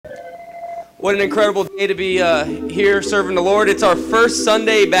What an incredible day to be here serving the Lord. It's our first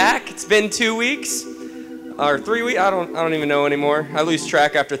Sunday back. It's been 2 weeks or 3 weeks. I don't even know anymore. I lose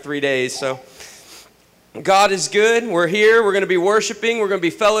track after 3 days. So God is good. We're here. We're going to be worshiping. We're going to be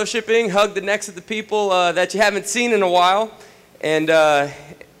fellowshipping. Hug the necks of the people that you haven't seen in a while. And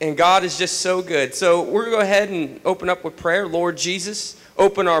God is just so good. So we're going to go ahead and open up with prayer. Lord Jesus,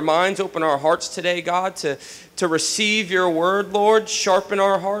 open our minds, open our hearts today, God, to receive your word, Lord. Sharpen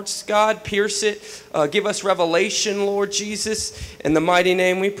our hearts, God. Pierce it. Give us revelation, Lord Jesus. In the mighty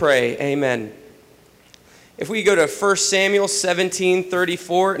name we pray. Amen. If we go to 1 Samuel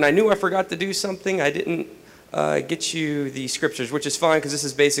 17:34, and I knew I forgot to do something. I didn't get you the scriptures, which is fine because this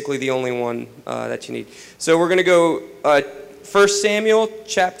is basically the only one that you need. So we're going to go 1 Samuel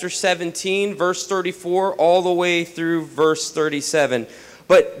chapter 17, verse 34, all the way through verse 37.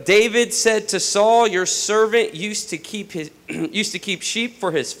 But David said to Saul, your servant used to keep sheep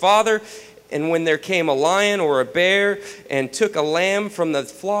for his father, and when there came a lion or a bear and took a lamb from the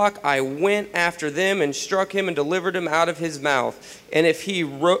flock, I went after them and struck him and delivered him out of his mouth. And if he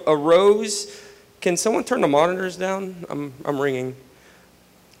arose, can someone turn the monitors down? I'm ringing.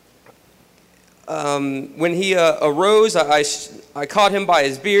 When he arose, I caught him by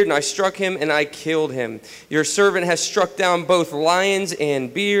his beard, and I struck him, and I killed him. Your servant has struck down both lions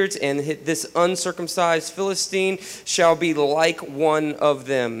and beards, and this uncircumcised Philistine shall be like one of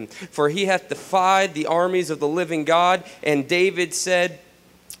them. For he hath defied the armies of the living God. And David said,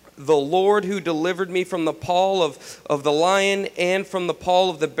 the Lord who delivered me from the paw of the lion and from the paw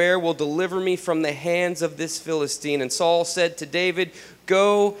of the bear will deliver me from the hands of this Philistine. And Saul said to David,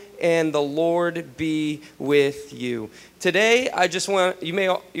 go, and the Lord be with you. Today, I just want,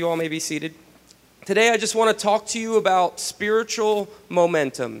 you all may be seated. Today, I just want to talk to you about spiritual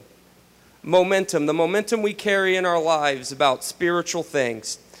momentum. Momentum, the momentum we carry in our lives about spiritual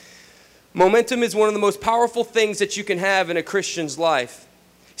things. Momentum is one of the most powerful things that you can have in a Christian's life.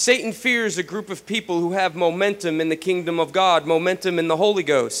 Satan fears a group of people who have momentum in the kingdom of God, momentum in the Holy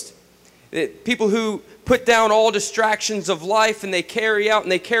Ghost. People who put down all distractions of life and they carry out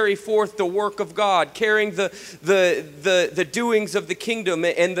and they carry forth the work of God, carrying the doings of the kingdom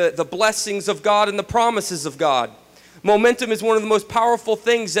and the blessings of God and the promises of God. Momentum is one of the most powerful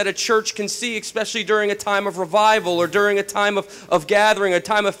things that a church can see, especially during a time of revival or during a time of gathering, a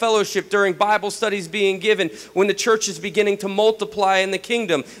time of fellowship, during Bible studies being given, when the church is beginning to multiply in the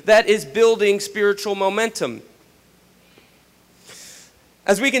kingdom. That is building spiritual momentum.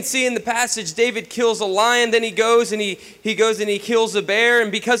 As we can see in the passage, David kills a lion, then he goes and he kills a bear,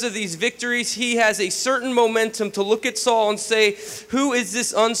 and because of these victories, he has a certain momentum to look at Saul and say, who is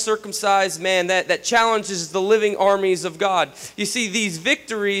this uncircumcised man that challenges the living armies of God? You see, these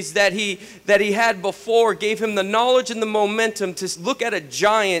victories that he had before gave him the knowledge and the momentum to look at a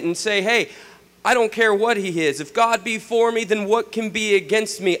giant and say, hey, I don't care what he is. If God be for me, then what can be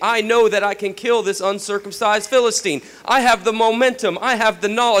against me? I know that I can kill this uncircumcised Philistine. I have the momentum. I have the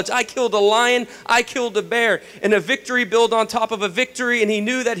knowledge. I killed a lion. I killed a bear. And a victory built on top of a victory, and he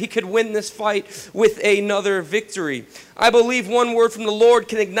knew that he could win this fight with another victory. I believe one word from the Lord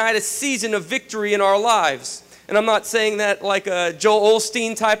can ignite a season of victory in our lives. And I'm not saying that like a Joel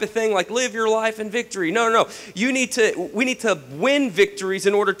Osteen type of thing, like live your life in victory. No. We need to win victories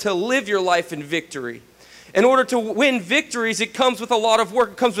in order to live your life in victory. In order to win victories, it comes with a lot of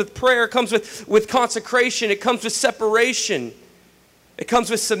work. It comes with prayer. It comes with consecration. It comes with separation. It comes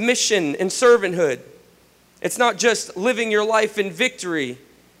with submission and servanthood. It's not just living your life in victory.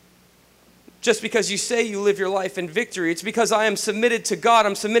 Just because you say you live your life in victory. It's because I am submitted to God.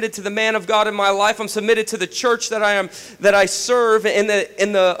 I'm submitted to the man of God in my life. I'm submitted to the church that I serve in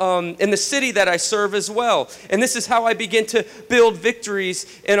the city that I serve as well. And this is how I begin to build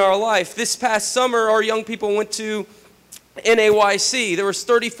victories in our life. This past summer, our young people went to NAYC. There was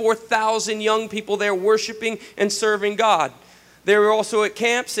 34,000 young people there worshiping and serving God. They were also at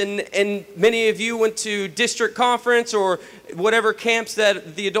camps, and many of you went to district conference or whatever camps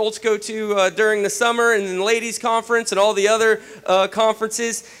that the adults go to during the summer, and then ladies conference and all the other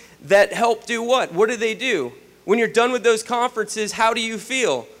conferences that help do what? What do they do? When you're done with those conferences, how do you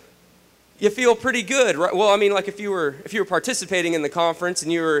feel? You feel pretty good, right? Well, I mean, like if you were participating in the conference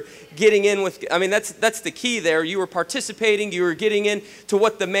and you were getting in with, I mean, that's the key there. You were participating, you were getting in to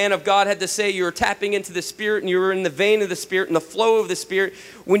what the man of God had to say. You were tapping into the Spirit, and you were in the vein of the Spirit and the flow of the Spirit.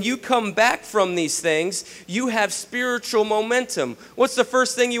 When you come back from these things, you have spiritual momentum. What's the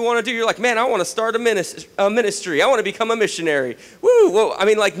first thing you want to do? You're like, man, I want to start a ministry. I want to become a missionary. Woo! Well, I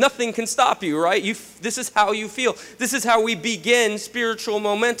mean, like nothing can stop you, right? This is how you feel. This is how we begin spiritual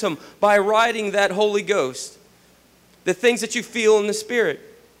momentum, by riding that Holy Ghost. The things that you feel in the Spirit.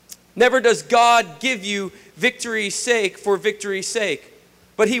 Never does God give you victory's sake for victory's sake.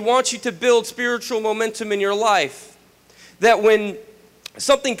 But he wants you to build spiritual momentum in your life. That when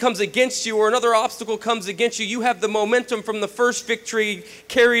something comes against you or another obstacle comes against you, you have the momentum from the first victory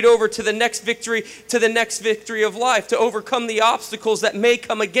carried over to the next victory of life, to overcome the obstacles that may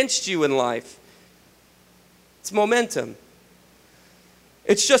come against you in life. It's momentum.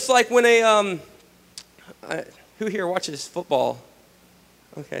 It's just like when who here watches football?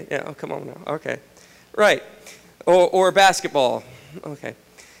 Okay, yeah, oh, come on now. Okay, right. Or basketball. Okay.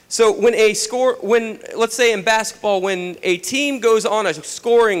 So let's say in basketball, when a team goes on a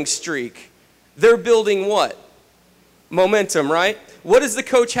scoring streak, they're building what? Momentum, right? What does the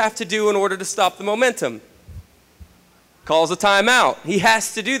coach have to do in order to stop the momentum? Calls a timeout. He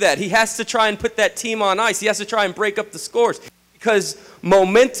has to do that. He has to try and put that team on ice. He has to try and break up the scores. Because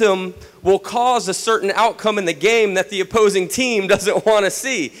momentum will cause a certain outcome in the game that the opposing team doesn't want to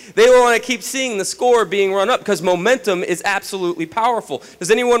see. They want to keep seeing the score being run up because momentum is absolutely powerful. Does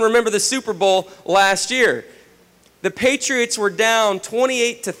anyone remember the Super Bowl last year? The Patriots were down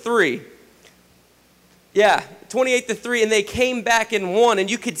 28-3. Yeah, 28-3, and they came back and won, and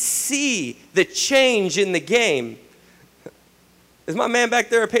you could see the change in the game. Is my man back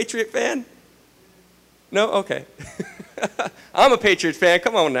there a Patriot fan? No? Okay. I'm a Patriots fan.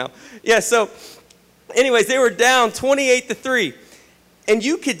 Come on now. Yeah, so anyways, they were down 28-3. And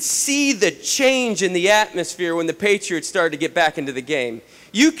you could see the change in the atmosphere when the Patriots started to get back into the game.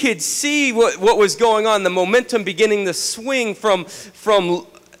 You could see what was going on, the momentum beginning to swing from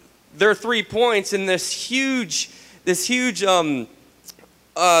their 3 points in this huge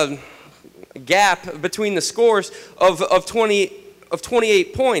gap between the scores of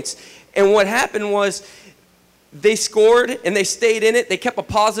 28 points. And what happened was they scored and they stayed in it. They kept a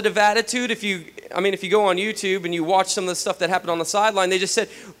positive attitude. If you go on YouTube and you watch some of the stuff that happened on the sideline, they just said,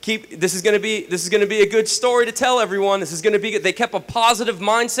 this is going to be a good story to tell everyone. This is going to be good. They kept a positive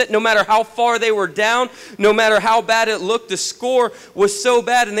mindset no matter how far they were down, no matter how bad it looked. The score was so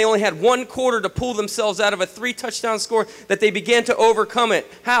bad and they only had 1 quarter to pull themselves out of a 3-touchdown score that they began to overcome it.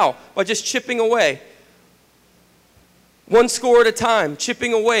 How? By just chipping away. 1 score at a time,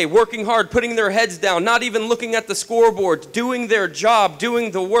 chipping away, working hard, putting their heads down, not even looking at the scoreboard, doing their job,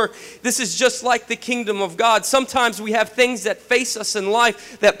 doing the work. This is just like the kingdom of God. Sometimes we have things that face us in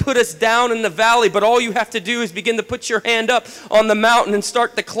life that put us down in the valley, but all you have to do is begin to put your hand up on the mountain and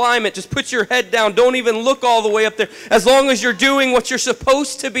start to climb it. Just put your head down. Don't even look all the way up there. As long as you're doing what you're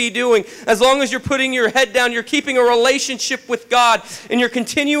supposed to be doing, as long as you're putting your head down, you're keeping a relationship with God, and you're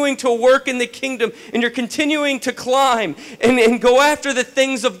continuing to work in the kingdom, and you're continuing to climb, and go after the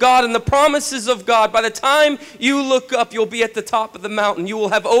things of God and the promises of God. By the time you look up, you'll be at the top of the mountain. You will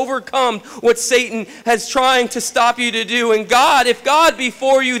have overcome what Satan has trying to stop you to do. And God, if God be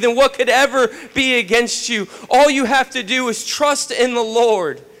for you, then what could ever be against you? All you have to do is trust in the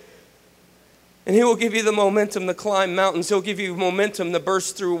Lord. And he will give you the momentum to climb mountains. He'll give you momentum to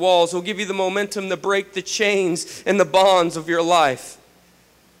burst through walls. He'll give you the momentum to break the chains and the bonds of your life.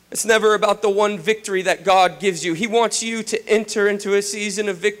 It's never about the one victory that God gives you. He wants you to enter into a season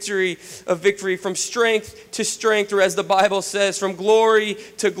of victory from strength to strength, or as the Bible says, from glory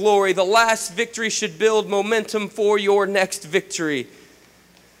to glory. The last victory should build momentum for your next victory.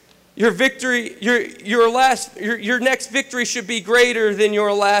 Your next victory should be greater than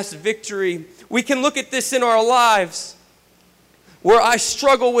your last victory. We can look at this in our lives where I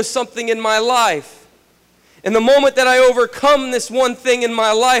struggle with something in my life. And the moment that I overcome this one thing in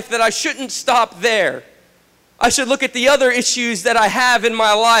my life, that I shouldn't stop there. I should look at the other issues that I have in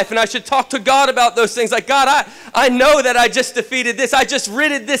my life, and I should talk to God about those things. Like, God, I know that I just defeated this. I just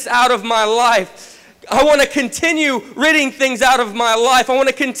ridded this out of my life. I want to continue ridding things out of my life. I want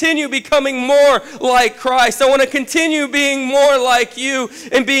to continue becoming more like Christ. I want to continue being more like you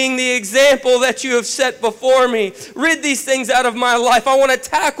and being the example that you have set before me. Rid these things out of my life. I want to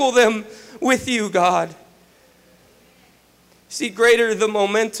tackle them with you, God. See, greater the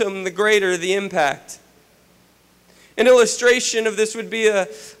momentum, the greater the impact. An illustration of this would be a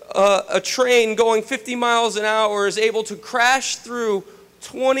train going 50 miles an hour is able to crash through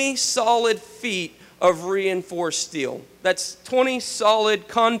 20 solid feet of reinforced steel. That's 20 solid,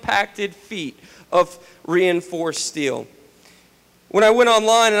 compacted feet of reinforced steel. When I went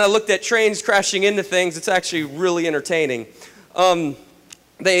online and I looked at trains crashing into things, it's actually really entertaining. Nothing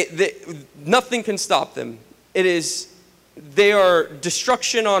can stop them. They are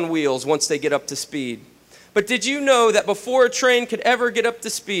destruction on wheels once they get up to speed. But did you know that before a train could ever get up to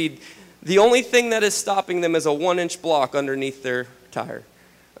speed, the only thing that is stopping them is a 1-inch block underneath their tire,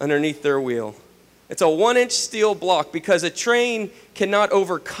 underneath their wheel? It's a 1-inch steel block because a train cannot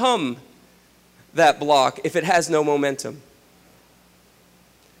overcome that block if it has no momentum.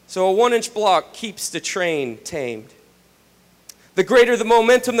 So a 1-inch block keeps the train tamed. The greater the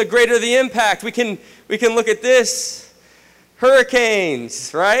momentum, the greater the impact. We can look at this.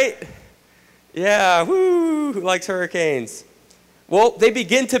 Hurricanes, right? Yeah, woo, who likes hurricanes? Well, they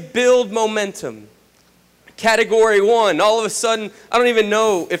begin to build momentum. Category 1, all of a sudden, I don't even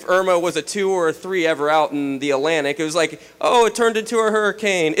know if Irma was a 2 or a 3 ever out in the Atlantic. It was like, oh, it turned into a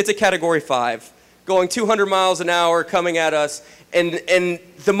hurricane. It's a Category 5, going 200 miles an hour, coming at us. And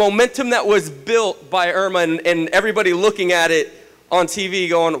the momentum that was built by Irma and everybody looking at it on TV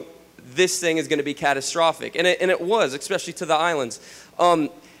going, this thing is going to be catastrophic. And it was, especially to the islands.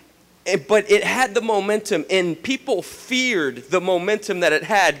 But it had the momentum, and people feared the momentum that it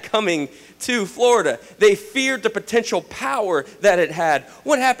had coming to Florida. They feared the potential power that it had.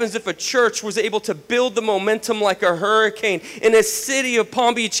 What happens if a church was able to build the momentum like a hurricane in a city of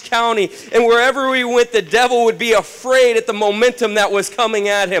Palm Beach County, and wherever we went, the devil would be afraid at the momentum that was coming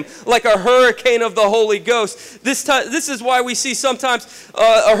at him, like a hurricane of the Holy Ghost. This is why we see sometimes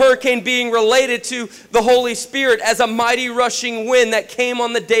a hurricane being related to the Holy Spirit as a mighty rushing wind that came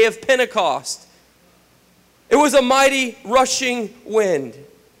on the day of Pentecost. It was a mighty rushing wind.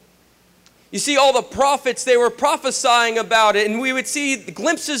 You see, all the prophets, they were prophesying about it, and we would see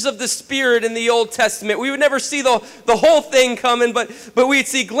glimpses of the Spirit in the Old Testament. We would never see the whole thing coming, but we'd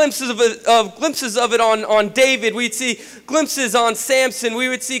see glimpses of it on David. We'd see glimpses on Samson. We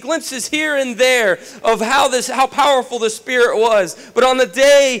would see glimpses here and there of how powerful the Spirit was. But on the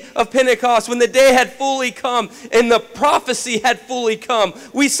day of Pentecost, when the day had fully come and the prophecy had fully come,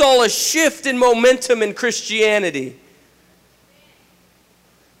 we saw a shift in momentum in Christianity.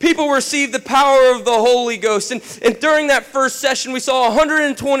 People received the power of the Holy Ghost. And during that first session, we saw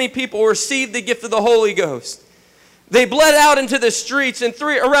 120 people receive the gift of the Holy Ghost. They bled out into the streets, and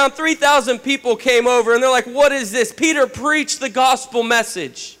around 3,000 people came over, and they're like, what is this? Peter preached the gospel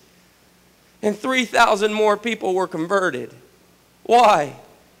message. And 3,000 more people were converted. Why?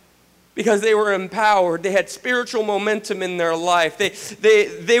 Because they were empowered. They had spiritual momentum in their life.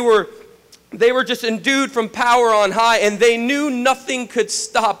 They were just endued from power on high, and they knew nothing could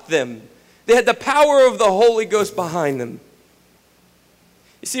stop them. They had the power of the Holy Ghost behind them.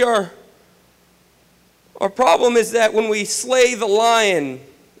 You see, our problem is that when we slay the lion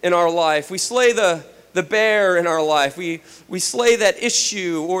in our life, we slay the bear in our life, we slay that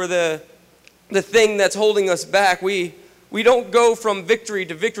issue or the thing that's holding us back, we don't go from victory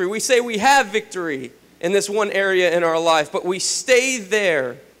to victory. We say we have victory in this one area in our life, but we stay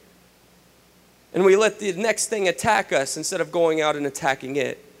there. And we let the next thing attack us instead of going out and attacking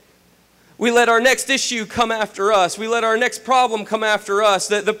it. We let our next issue come after us. We let our next problem come after us.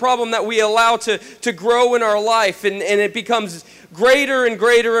 The problem that we allow to grow in our life, and it becomes greater and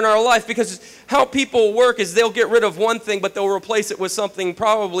greater in our life, because how people work is they'll get rid of one thing, but they'll replace it with something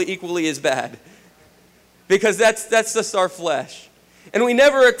probably equally as bad. Because that's just our flesh. And we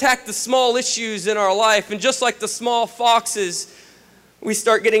never attack the small issues in our life. And just like the small foxes, we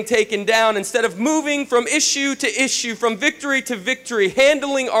start getting taken down instead of moving from issue to issue, from victory to victory,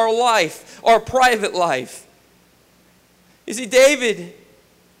 handling our life, our private life. You see, David,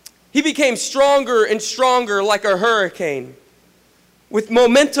 he became stronger and stronger like a hurricane, with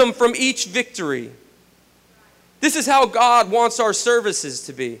momentum from each victory. This is how God wants our services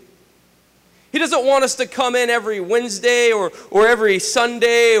to be. He doesn't want us to come in every Wednesday or every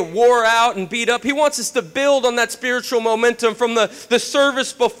Sunday, wore out and beat up. He wants us to build on that spiritual momentum from the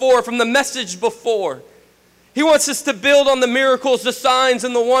service before, from the message before. He wants us to build on the miracles, the signs,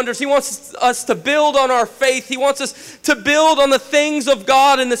 and the wonders. He wants us to build on our faith. He wants us to build on the things of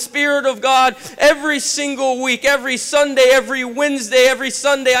God and the Spirit of God every single week, every Sunday, every Wednesday, every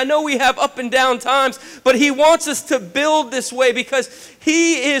Sunday. I know we have up and down times, but He wants us to build this way because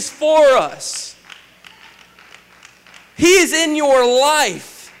He is for us. He is in your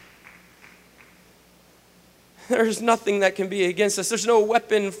life. There's nothing that can be against us. There's no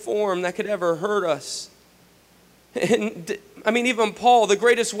weapon formed that could ever hurt us. And I mean, even Paul, the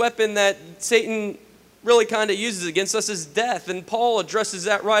greatest weapon that Satan really kind of uses against us is death. And Paul addresses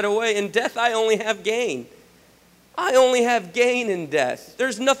that right away. In death, I only have gain. I only have gain in death.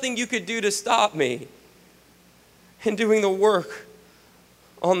 There's nothing you could do to stop me in doing the work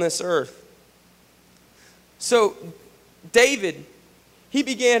on this earth. So David, he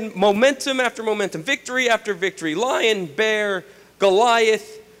began momentum after momentum, victory after victory, lion, bear,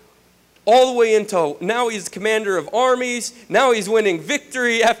 Goliath, all the way into now he's commander of armies. Now he's winning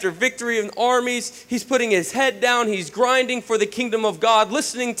victory after victory in armies. He's putting his head down. He's grinding for the kingdom of God,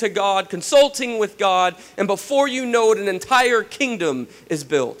 listening to God, consulting with God. And before you know it, an entire kingdom is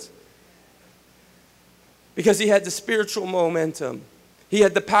built. Because he had the spiritual momentum. He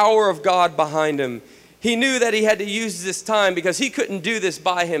had the power of God behind him. He knew that he had to use this time because he couldn't do this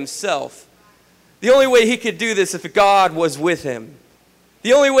by himself. The only way he could do this if God was with him.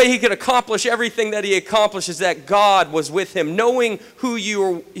 The only way he could accomplish everything that he accomplished is that God was with him. Knowing who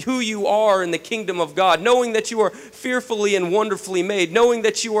you are in the kingdom of God. Knowing that you are fearfully and wonderfully made. Knowing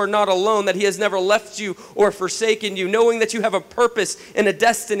that you are not alone. That he has never left you or forsaken you. Knowing that you have a purpose and a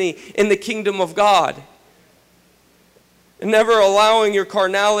destiny in the kingdom of God. And never allowing your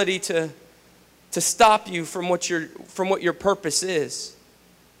carnality to stop you from what your purpose is.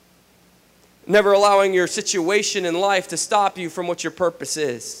 Never allowing your situation in life to stop you from what your purpose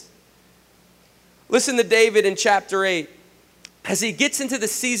is. Listen to David in chapter 8. As he gets into the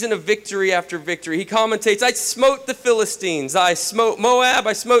season of victory after victory, he commentates, I smote the Philistines, I smote Moab,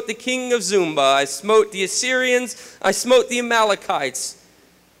 I smote the king of Zumba, I smote the Assyrians, I smote the Amalekites.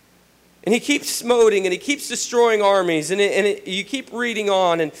 And he keeps smoting and he keeps destroying armies. And you keep reading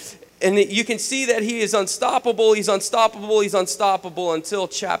on and you can see that he is unstoppable, he's unstoppable, he's unstoppable until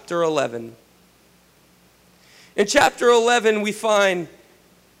chapter 11. In chapter 11, we find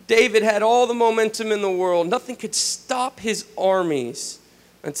David had all the momentum in the world. Nothing could stop his armies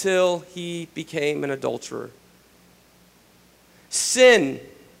until he became an adulterer. Sin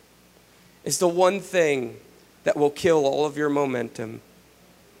is the one thing that will kill all of your momentum.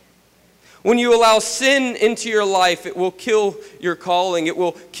 When you allow sin into your life, it will kill your calling. It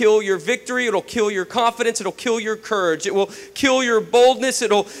will kill your victory. It'll kill your confidence. It'll kill your courage. It will kill your boldness.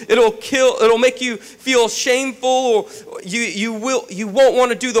 It'll make you feel shameful. Or you won't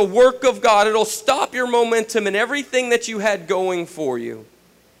want to do the work of God. It'll stop your momentum and everything that you had going for you.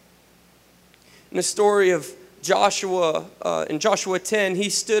 In the story of Joshua, in Joshua 10,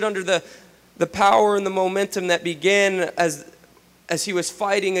 he stood under the power and the momentum that began as he was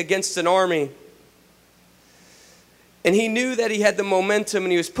fighting against an army. And he knew that he had the momentum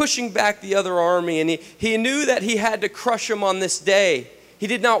and he was pushing back the other army. And he knew that he had to crush them on this day. He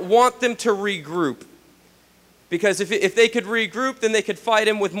did not want them to regroup. Because if they could regroup, then they could fight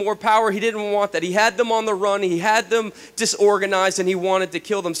him with more power. He didn't want that. He had them on the run. He had them disorganized and he wanted to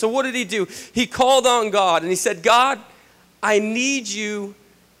kill them. So what did he do? He called on God and he said, God, I need you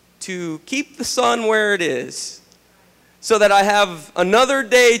to keep the sun where it is, so that I have another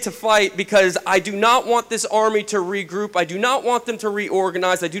day to fight, because I do not want this army to regroup. I do not want them to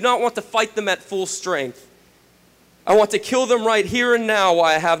reorganize. I do not want to fight them at full strength. I want to kill them right here and now while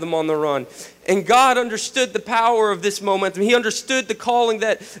I have them on the run. And God understood the power of this momentum. He understood the calling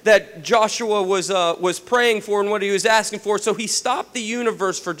that Joshua was praying for and what he was asking for. So he stopped the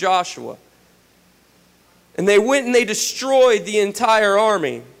universe for Joshua. And they went and they destroyed the entire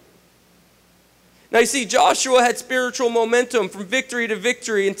army. Now you see, Joshua had spiritual momentum from victory to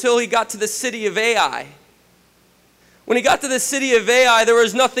victory until he got to the city of Ai. When he got to the city of Ai, there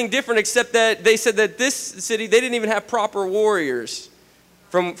was nothing different except that they said that this city, they didn't even have proper warriors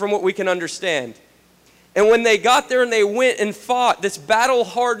from what we can understand. And when they got there and they went and fought, this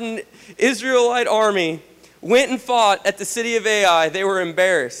battle-hardened Israelite army went and fought at the city of Ai, they were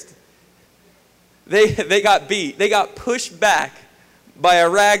embarrassed. They got beat. They got pushed back by a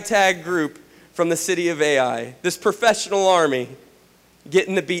ragtag group from the city of Ai, this professional army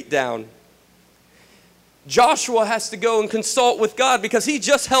getting the beat down. Joshua has to go and consult with God because he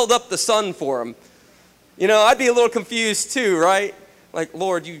just held up the sun for him. You know, I'd be a little confused too, right? Like,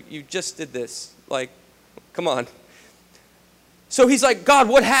 Lord, you just did this. Like, come on. So he's like, God,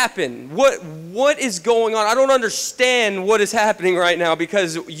 what happened? What is going on? I don't understand what is happening right now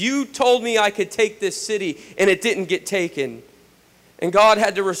because you told me I could take this city and it didn't get taken. And God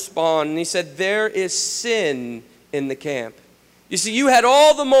had to respond, and he said, there is sin in the camp. You see, you had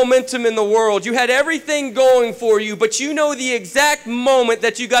all the momentum in the world. You had everything going for you, but you know the exact moment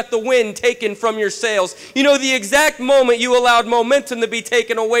that you got the wind taken from your sails. You know the exact moment you allowed momentum to be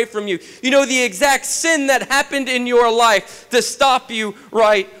taken away from you. You know the exact sin that happened in your life to stop you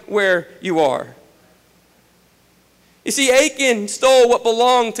right where you are. You see, Achan stole what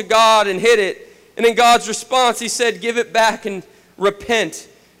belonged to God and hid it. And in God's response, he said, give it back and repent,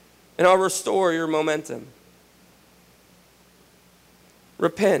 and I'll restore your momentum.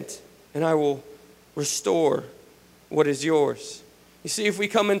 Repent, and I will restore what is yours. You see, if we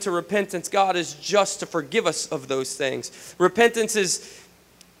come into repentance, God is just to forgive us of those things. Repentance is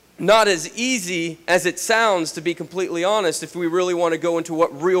not as easy as it sounds, to be completely honest, if we really want to go into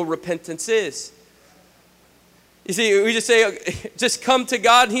what real repentance is. You see, we just say, just come to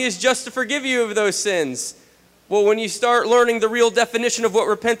God and He is just to forgive you of those sins. Well, when you start learning the real definition of what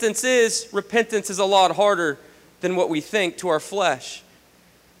repentance is a lot harder than what we think to our flesh.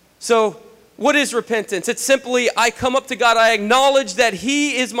 So, what is repentance? It's simply, I come up to God, I acknowledge that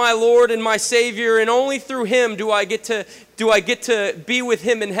He is my Lord and my Savior, and only through Him do I get to be with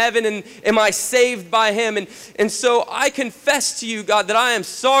Him in heaven, and am I saved by Him. And so I confess to you, God, that I am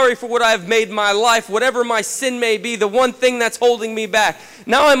sorry for what I have made my life, whatever my sin may be, the one thing that's holding me back.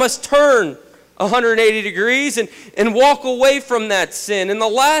 Now I must turn 180 degrees and walk away from that sin. And the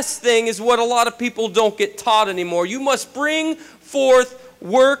last thing is what a lot of people don't get taught anymore. You must bring forth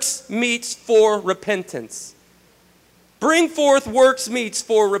works meets for repentance. Bring forth works meets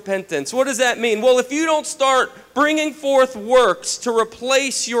for repentance. What does that mean? Well, if you don't start bringing forth works to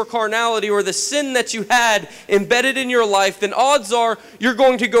replace your carnality or the sin that you had embedded in your life, then odds are you're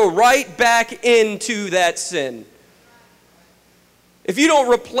going to go right back into that sin. If you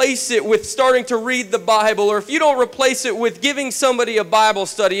don't replace it with starting to read the Bible, or if you don't replace it with giving somebody a Bible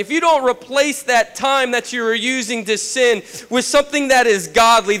study, if you don't replace that time that you are using to sin with something that is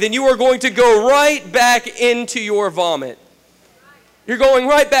godly, then you are going to go right back into your vomit. You're going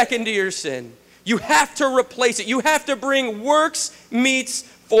right back into your sin. You have to replace it. You have to bring works meets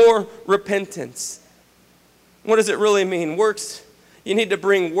for repentance. What does it really mean? Works, you need to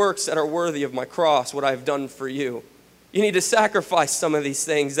bring works that are worthy of my cross, what I've done for you. You need to sacrifice some of these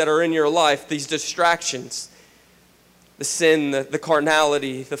things that are in your life, these distractions, the sin, the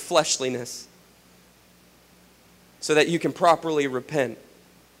carnality, the fleshliness, so that you can properly repent.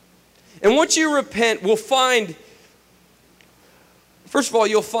 And once you repent, we'll find, first of all,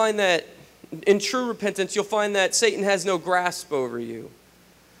 you'll find that in true repentance, you'll find that Satan has no grasp over you.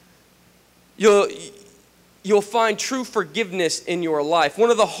 You'll find true forgiveness in your life. One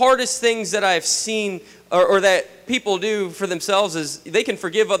of the hardest things that I've seen or that people do for themselves is they can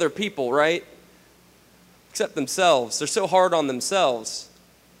forgive other people, right? Except themselves. They're so hard on themselves.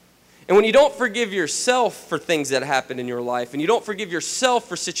 And when you don't forgive yourself for things that happen in your life, and you don't forgive yourself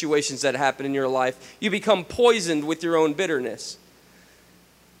for situations that happen in your life, you become poisoned with your own bitterness.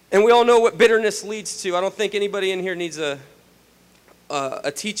 And we all know what bitterness leads to. I don't think anybody in here needs a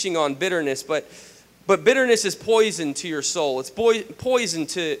teaching on bitterness, but bitterness is poison to your soul. It's poison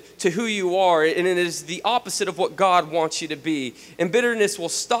to who you are, and it is the opposite of what God wants you to be. And bitterness will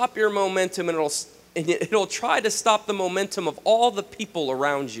stop your momentum, and it'll try to stop the momentum of all the people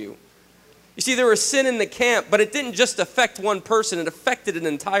around you. You see, there was sin in the camp, but it didn't just affect one person. It affected an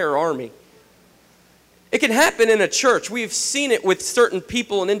entire army. It can happen in a church. We've seen it with certain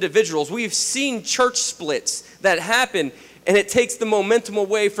people and individuals. We've seen church splits that happen, and it takes the momentum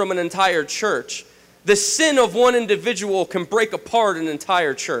away from an entire church. The sin of one individual can break apart an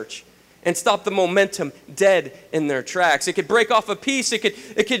entire church and stop the momentum dead in their tracks. It could break off a piece.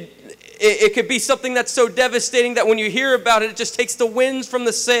 It could be something that's so devastating that when you hear about it, it just takes the winds from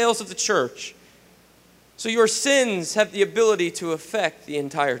the sails of the church. So your sins have the ability to affect the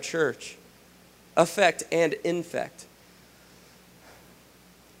entire church. Affect and infect.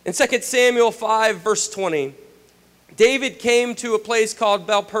 In 2 Samuel 5, verse 20, David came to a place called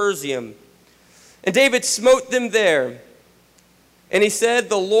Baal-perazim. And David smote them there. And he said,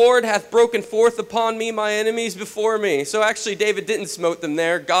 the Lord hath broken forth upon me my enemies before me. So actually David didn't smote them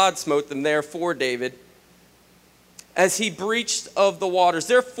there. God smote them there for David, as he breached of the waters.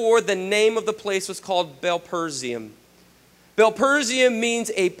 Therefore the name of the place was called Baal-perazim. Baal-perazim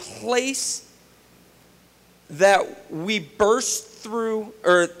means a place that we burst through,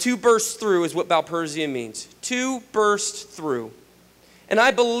 or to burst through is what Baal-perazim means. To burst through. And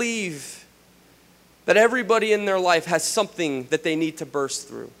I believe that everybody in their life has something that they need to burst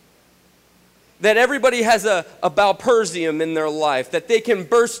through. That everybody has a Baal-perazim in their life. That they can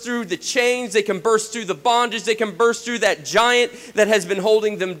burst through the chains, they can burst through the bondage, they can burst through that giant that has been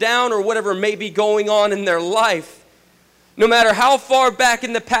holding them down, or whatever may be going on in their life. No matter how far back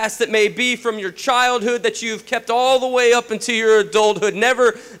in the past it may be, from your childhood that you've kept all the way up into your adulthood,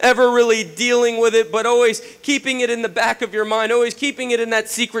 never ever really dealing with it, but always keeping it in the back of your mind, always keeping it in that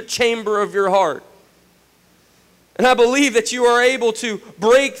secret chamber of your heart. And I believe that you are able to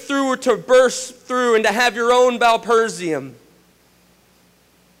break through or to burst through and to have your own Baal-perazim.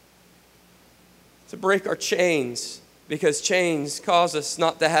 To break our chains, because chains cause us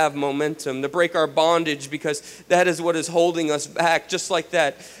not to have momentum. To break our bondage, because that is what is holding us back. Just like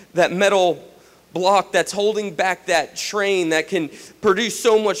that metal block that's holding back that train that can produce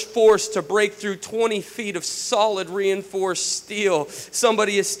so much force to break through 20 feet of solid reinforced steel.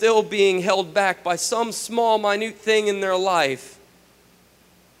 Somebody is still being held back by some small, minute thing in their life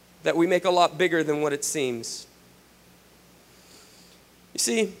that we make a lot bigger than what it seems. You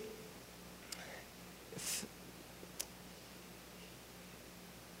see,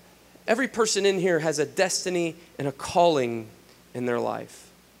 every person in here has a destiny and a calling in their life.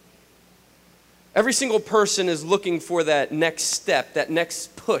 Every single person is looking for that next step, that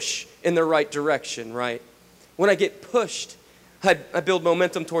next push in the right direction, right? When I get pushed, I build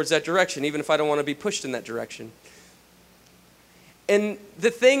momentum towards that direction, even if I don't want to be pushed in that direction. And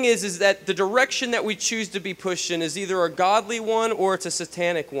the thing is that the direction that we choose to be pushed in is either a godly one or it's a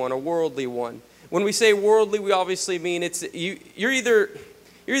satanic one, a worldly one. When we say worldly, we obviously mean you're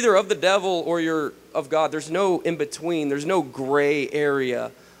either of the devil or you're of God. There's no in between. There's no gray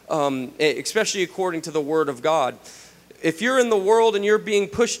area, especially according to the Word of God. If you're in the world and you're being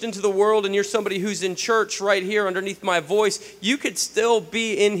pushed into the world and you're somebody who's in church right here underneath my voice, you could still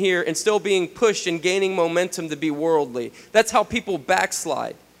be in here and still being pushed and gaining momentum to be worldly. That's how people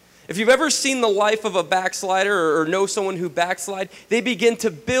backslide. If you've ever seen the life of a backslider or know someone who backslide, they begin to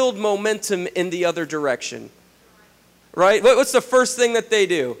build momentum in the other direction. Right? What's the first thing that they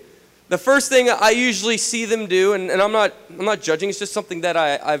do? The first thing I usually see them do, and I'm not judging, it's just something that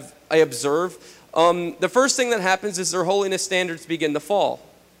I observe. The first thing that happens is their holiness standards begin to fall,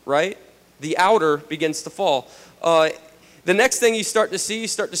 right? The outer begins to fall. The next thing you start to see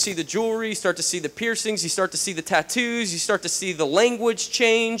the jewelry, you start to see the piercings, you start to see the tattoos, you start to see the language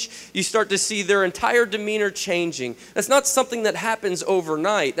change, you start to see their entire demeanor changing. That's not something that happens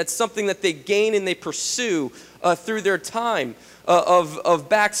overnight. That's something that they gain and they pursue through their time of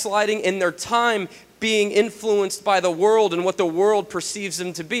backsliding and their time being influenced by the world and what the world perceives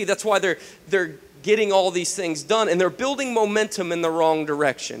them to be. That's why they're getting all these things done, and they're building momentum in the wrong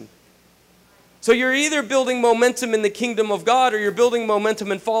direction. So you're either building momentum in the kingdom of God or you're building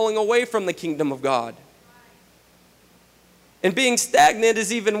momentum and falling away from the kingdom of God. And being stagnant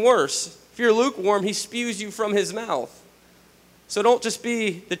is even worse. If you're lukewarm, he spews you from his mouth. So don't just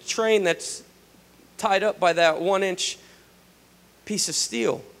be the train that's tied up by that 1-inch piece of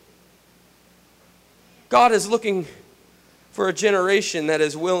steel. God is looking for a generation that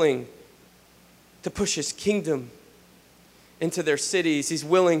is willing to push his kingdom into their cities. He's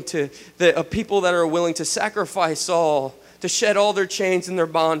willing to, people that are willing to sacrifice all, to shed all their chains and their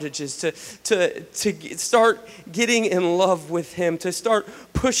bondages, to start getting in love with him, to start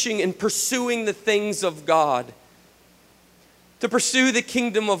pushing and pursuing the things of God, to pursue the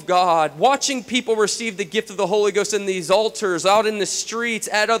kingdom of God, watching people receive the gift of the Holy Ghost in these altars, out in the streets,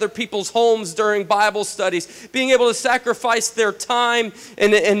 at other people's homes during Bible studies, being able to sacrifice their time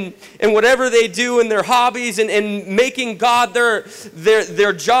and whatever they do in their hobbies and making God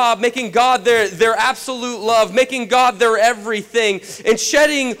their job, making God their absolute love, making God their everything, and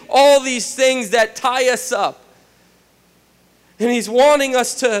shedding all these things that tie us up. And he's wanting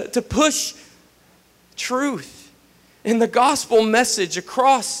us to push truth and the gospel message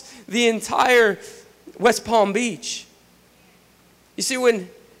across the entire West Palm Beach. You see, when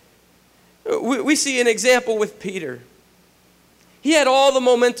we see an example with Peter, he had all the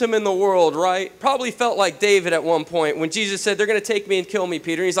momentum in the world, right? Probably felt like David at one point when Jesus said, "They're going to take me and kill me,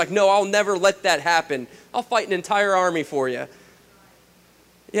 Peter." And he's like, "No, I'll never let that happen. I'll fight an entire army for you."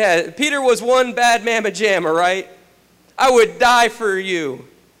 Yeah, Peter was one bad mamma jamma, right? "I would die for you."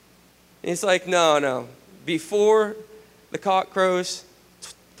 And he's like, no. Before the cock crows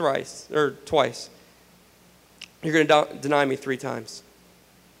twice, you're going to deny me 3 times.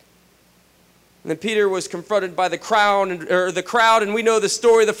 And then Peter was confronted by the crowd, and we know the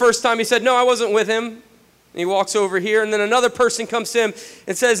story. The first time he said, "No, I wasn't with him." And he walks over here, and then another person comes to him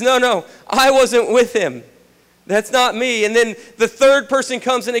and says, No, I wasn't with him. That's not me." And then the third person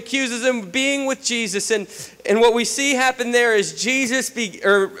comes and accuses him of being with Jesus. And what we see happen there is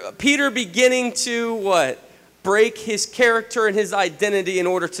Peter beginning to what? Break his character and his identity in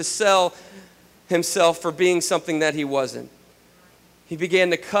order to sell himself for being something that he wasn't. He began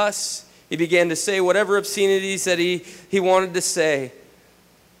to cuss. He began to say whatever obscenities that he wanted to say,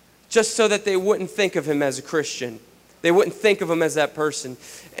 just so that they wouldn't think of him as a Christian. They wouldn't think of him as that person.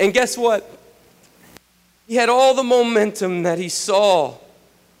 And guess what? He had all the momentum that he saw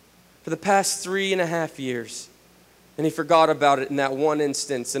for the past 3.5 years. And he forgot about it in that one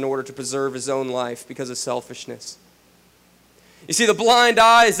instance in order to preserve his own life because of selfishness. You see, the blind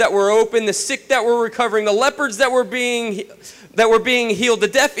eyes that were open, the sick that were recovering, the leopards that were being healed, the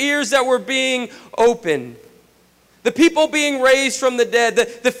deaf ears that were being opened, The people being raised from the dead,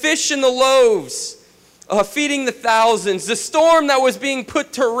 the fish and the loaves, feeding the thousands, the storm that was being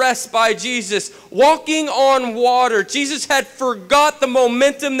put to rest by Jesus, walking on water. Jesus had forgot the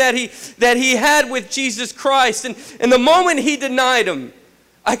momentum that he had with Jesus Christ. And the moment he denied him,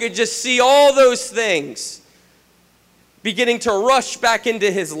 I could just see all those things beginning to rush back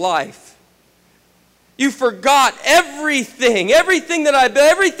into his life. You forgot everything that I've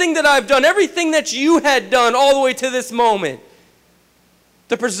done, everything that you had done all the way to this moment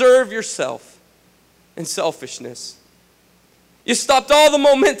to preserve yourself in selfishness. You stopped all the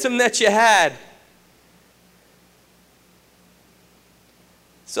momentum that you had.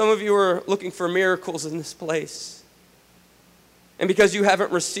 Some of you are looking for miracles in this place. And because you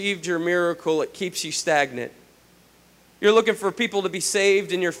haven't received your miracle, it keeps you stagnant. You're looking for people to be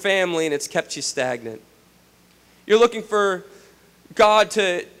saved in your family, and it's kept you stagnant. You're looking for God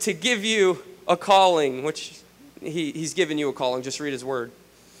to give you a calling, which He's given you a calling. Just read His Word.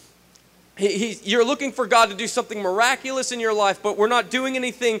 You're looking for God to do something miraculous in your life, but we're not doing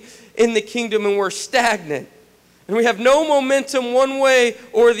anything in the kingdom, and we're stagnant. And we have no momentum one way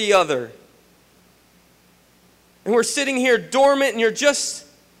or the other. And we're sitting here dormant, and you're just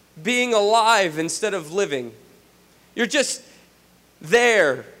being alive instead of living. You're just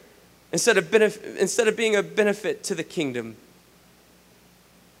there instead of being a benefit to the kingdom.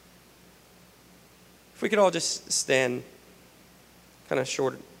 If we could all just stand kind of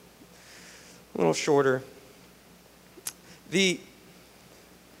short, a little shorter. See,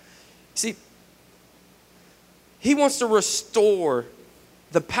 He wants to restore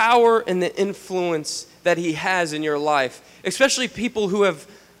the power and the influence that He has in your life, especially people who have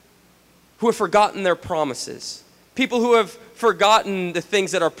forgotten their promises. People who have forgotten the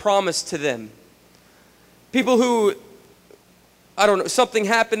things that are promised to them. People who, I don't know, something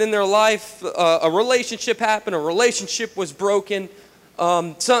happened in their life, a relationship happened, a relationship was broken,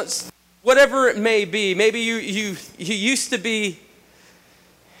 whatever it may be. Maybe you used to be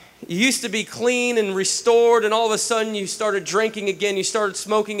clean and restored, and all of a sudden you started drinking again, you started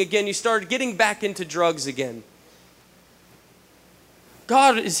smoking again, you started getting back into drugs again.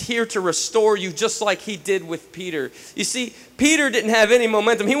 God is here to restore you just like He did with Peter. You see, Peter didn't have any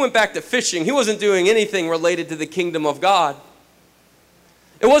momentum. He went back to fishing. He wasn't doing anything related to the kingdom of God.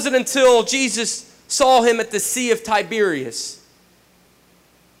 It wasn't until Jesus saw him at the Sea of Tiberias.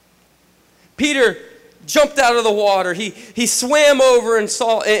 Peter jumped out of the water. He swam over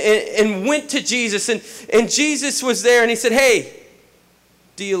and went to Jesus. And Jesus was there, and He said, "Hey,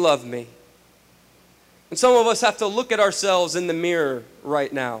 do you love me?" And some of us have to look at ourselves in the mirror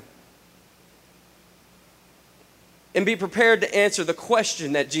right now and be prepared to answer the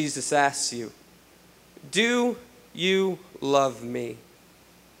question that Jesus asks you. Do you love me?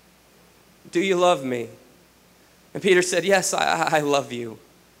 Do you love me? And Peter said, "Yes, I love you." And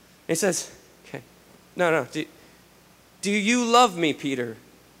he says, "Okay, no. Do you love me, Peter?"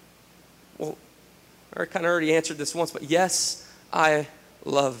 Well, I kind of already answered this once, but yes, I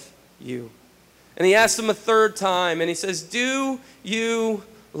love you. And He asks him a third time, and He says, "Do you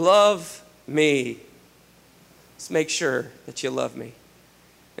love me? Let's make sure that you love me."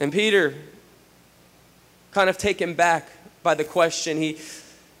 And Peter, kind of taken back by the question, he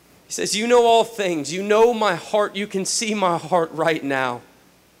says, "You know all things. You know my heart. You can see my heart right now.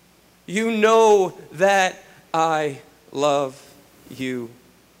 You know that I love you."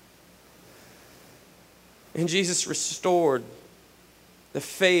 And Jesus restored the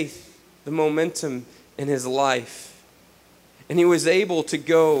faith, the momentum in his life. And he was able to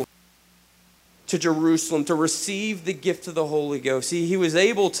go to Jerusalem to receive the gift of the Holy Ghost. He was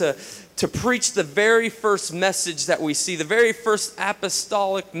able to preach the very first message that we see, the very first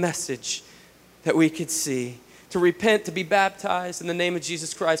apostolic message that we could see. To repent, to be baptized in the name of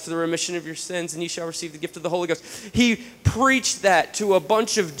Jesus Christ for the remission of your sins, and you shall receive the gift of the Holy Ghost. He preached that to a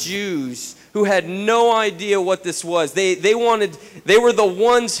bunch of Jews who had no idea what this was. They were the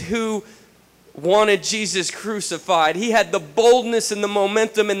ones who wanted Jesus crucified. He had the boldness and the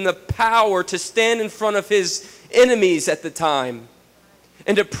momentum and the power to stand in front of his enemies at the time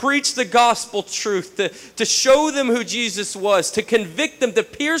and to preach the gospel truth, to show them who Jesus was, to convict them, to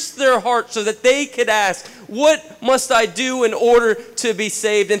pierce their hearts so that they could ask, "What must I do in order to be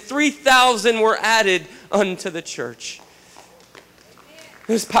saved?" And 3,000 were added unto the church.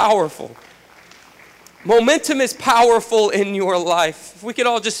 It was powerful. Momentum is powerful in your life. If we could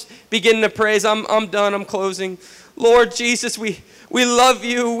all just begin to praise. I'm done. I'm closing. Lord Jesus, we love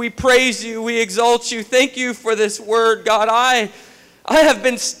you. We praise you. We exalt you. Thank you for this word, God. I have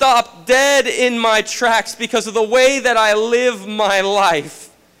been stopped dead in my tracks because of the way that I live my life.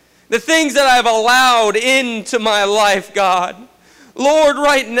 the things that I've allowed into my life, God. Lord,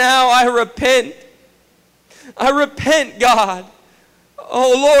 right now I repent. I repent, God.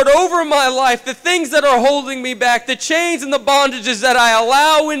 Oh, Lord, over my life, the things that are holding me back, the chains and the bondages that I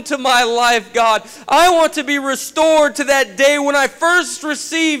allow into my life, God. I want to be restored to that day when I first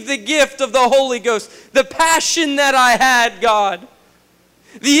received the gift of the Holy Ghost, the passion that I had, God,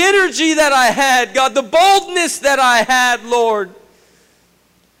 the energy that I had, God, the boldness that I had, Lord.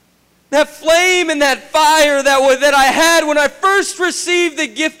 That flame and that fire that I had when I first received the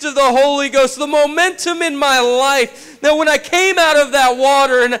gift of the Holy Ghost, the momentum in my life, that when I came out of that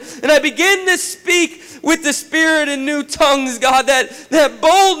water and I began to speak with the Spirit in new tongues, God, that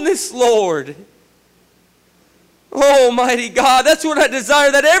boldness, Lord. Oh, mighty God, that's what I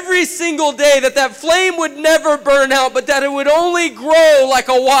desire, that every single day that flame would never burn out, but that it would only grow like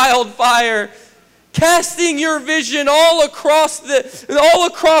a wildfire, casting your vision all across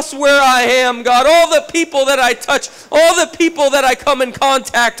where I am, God, all the people that I touch, all the people that I come in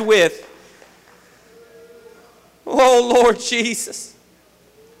contact with. Oh, Lord Jesus.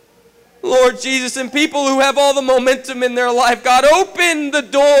 Lord Jesus, and people who have all the momentum in their life, God, open the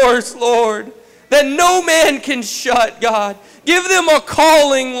doors, Lord, that no man can shut, God. Give them a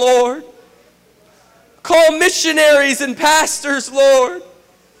calling, Lord. Call missionaries and pastors, Lord.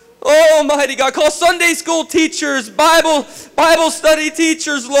 Oh, mighty God, call Sunday school teachers, Bible study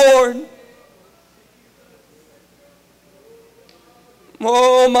teachers, Lord.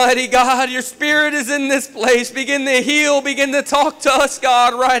 Oh, mighty God, your Spirit is in this place. Begin to heal, begin to talk to us,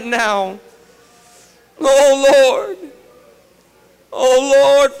 God, right now. Oh, Lord.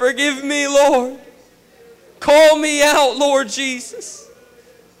 Oh, Lord, forgive me, Lord. Call me out, Lord Jesus.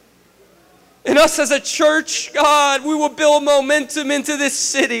 And us as a church, God, we will build momentum into this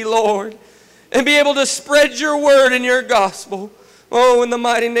city, Lord, and be able to spread your word and your gospel. Oh, in the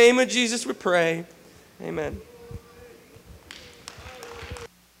mighty name of Jesus we pray. Amen.